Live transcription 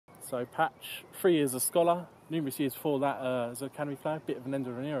So Patch, 3 years as scholar, numerous years before that as an academy player, bit of an end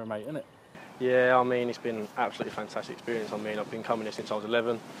of an era, mate, isn't it? Yeah, I mean, it's been absolutely fantastic experience. I mean, I've been coming here since I was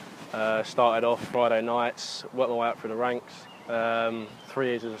 11. Started off Friday nights, worked my way up through the ranks. 3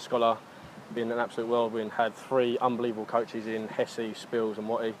 years as a scholar, been an absolute whirlwind. Had 3 unbelievable coaches in Hesse, Spills and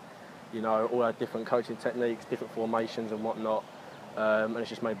Watty. You know, all had different coaching techniques, different formations and whatnot. And it's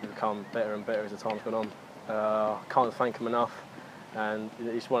just made me become better and better as the time's gone on. I can't thank them enough. And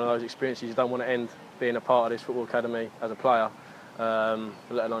it's one of those experiences you don't want to end being a part of this football academy as a player,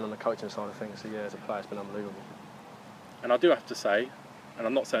 let alone on the coaching side of things. So yeah, as a player, it's been unbelievable. And I do have to say, and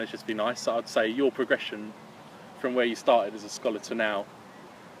I'm not saying it's just be nice, I'd say your progression from where you started as a scholar to now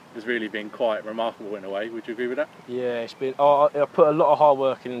has really been quite remarkable in a way. Would you agree with that? Yeah, it's been. I put a lot of hard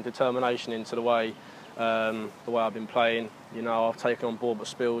work and determination into the way I've been playing. You know, I've taken on board what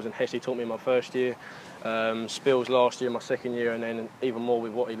Spills and Hesse taught me in my first year. Spills last year, my second year, and then even more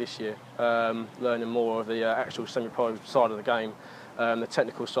with Watty this year. Learning more of the actual semi-pro side of the game, the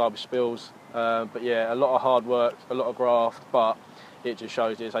technical side with Spills. But yeah, a lot of hard work, a lot of graft, but it just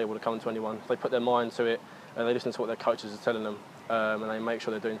shows it's able to come to anyone. If they put their mind to it and they listen to what their coaches are telling them, and they make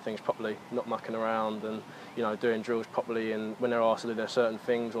sure they're doing things properly, not mucking around, and you know, doing drills properly. And when they're asked to do their certain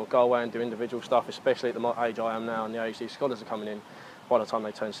things or go away and do individual stuff, especially at the age I am now, and the AEC scholars are coming in, by the time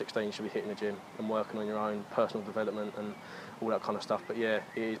they turn 16, you should be hitting the gym and working on your own personal development and all that kind of stuff. But yeah,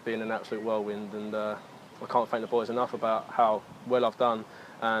 it has been an absolute whirlwind, and I can't thank the boys enough about how well I've done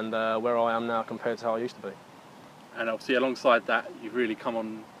and where I am now compared to how I used to be. And obviously alongside that, you've really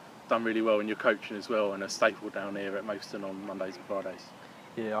done really well in your coaching as well, and a staple down here at Mostyn on Mondays and Fridays.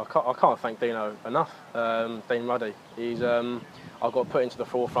 Yeah, I can't thank Dino enough. Dean Ruddy. I got put into the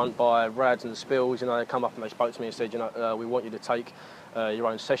forefront by Rads and Spills. You know, they come up and they spoke to me and said, you know, we want you to take your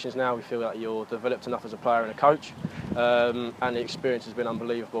own sessions now. We feel that you're developed enough as a player and a coach, and the experience has been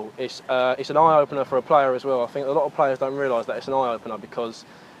unbelievable. It's an eye opener for a player as well. I think a lot of players don't realise that it's an eye opener, because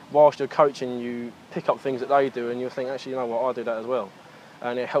whilst you're coaching, you pick up things that they do, and you think, actually, you know what, I do that as well,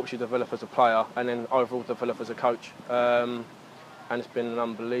 and it helps you develop as a player and then overall develop as a coach. And it's been an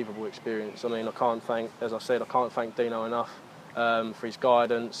unbelievable experience. I mean, as I said, I can't thank Dino enough for his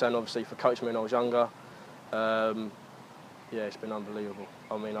guidance, and obviously for coaching me when I was younger. Yeah, it's been unbelievable.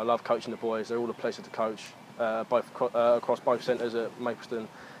 I mean, I love coaching the boys. They're all a pleasure to coach, across both centres at Maplestone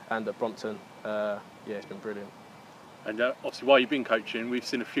and at Brompton. Yeah, it's been brilliant. And obviously, while you've been coaching, we've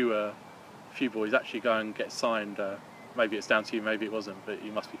seen a few boys actually go and get signed. Maybe it's down to you, maybe it wasn't, but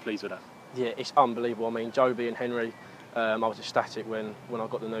you must be pleased with that. Yeah, it's unbelievable. I mean, Joby and Henry, I was ecstatic when I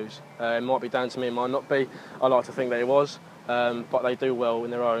got the news. It might be down to me, it might not be. I like to think that it was, but they do well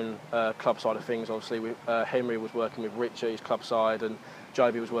in their own club side of things. Obviously, Henry was working with Rich at his club side, and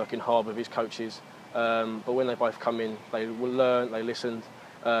Joby was working hard with his coaches. But when they both come in, they learned, they listened,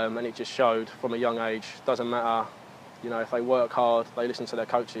 and it just showed from a young age. Doesn't matter, you know, if they work hard, they listen to their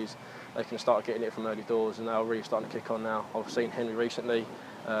coaches, they can start getting it from early doors, and they're really starting to kick on now. I've seen Henry recently,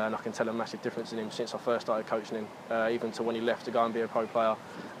 and I can tell a massive difference in him since I first started coaching him, even to when he left to go and be a pro player,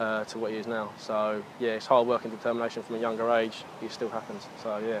 to what he is now. So yeah, it's hard work and determination from a younger age. It still happens.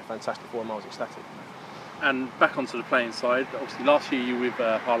 So yeah, fantastic for him. I was ecstatic. And back onto the playing side, obviously last year you were with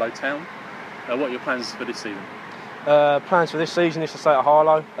Harlow Town. What are your plans for this season? Plans for this season is to stay at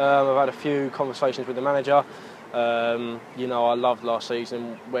Harlow. I've had a few conversations with the manager. You know, I loved last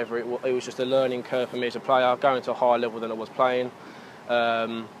season, whether it was just a learning curve for me as a player, going to a higher level than I was playing.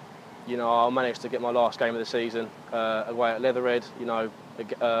 You know, I managed to get my last game of the season away at Leatherhead. You know,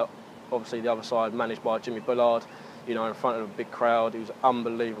 obviously the other side managed by Jimmy Bullard. You know, in front of a big crowd. It was an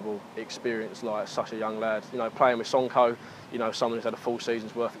unbelievable experience, like such a young lad. You know, playing with Sonko, you know, someone who's had a full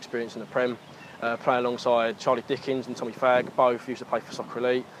season's worth of experience in the Prem. Playing alongside Charlie Dickens and Tommy Fagg, both used to play for Soccer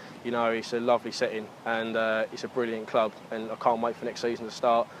Elite. You know, it's a lovely setting, and it's a brilliant club, and I can't wait for next season to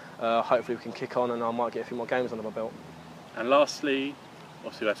start. Hopefully we can kick on, and I might get a few more games under my belt. And lastly,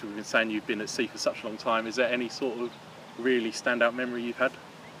 obviously as we've been saying, you've been at sea for such a long time. Is there any sort of really standout memory you've had?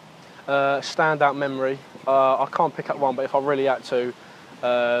 Standout memory, I can't pick up one, but if I really had to,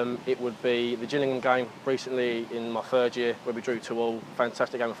 it would be the Gillingham game recently in my third year, where we drew 2-2,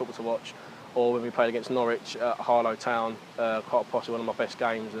 fantastic game of football to watch. Or when we played against Norwich at Harlow Town, quite possibly one of my best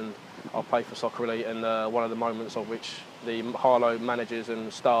games, and I played for Soccer Elite, and one of the moments of which the Harlow managers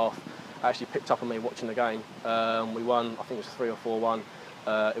and staff actually picked up on me watching the game. We won, I think it was 3 or 4-1.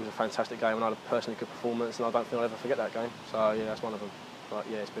 It was a fantastic game, and I had a personally good performance, and I don't think I'll ever forget that game. So yeah, that's one of them. But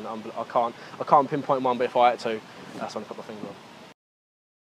yeah, it's been I can't pinpoint one, but if I had to, that's one to put my finger on.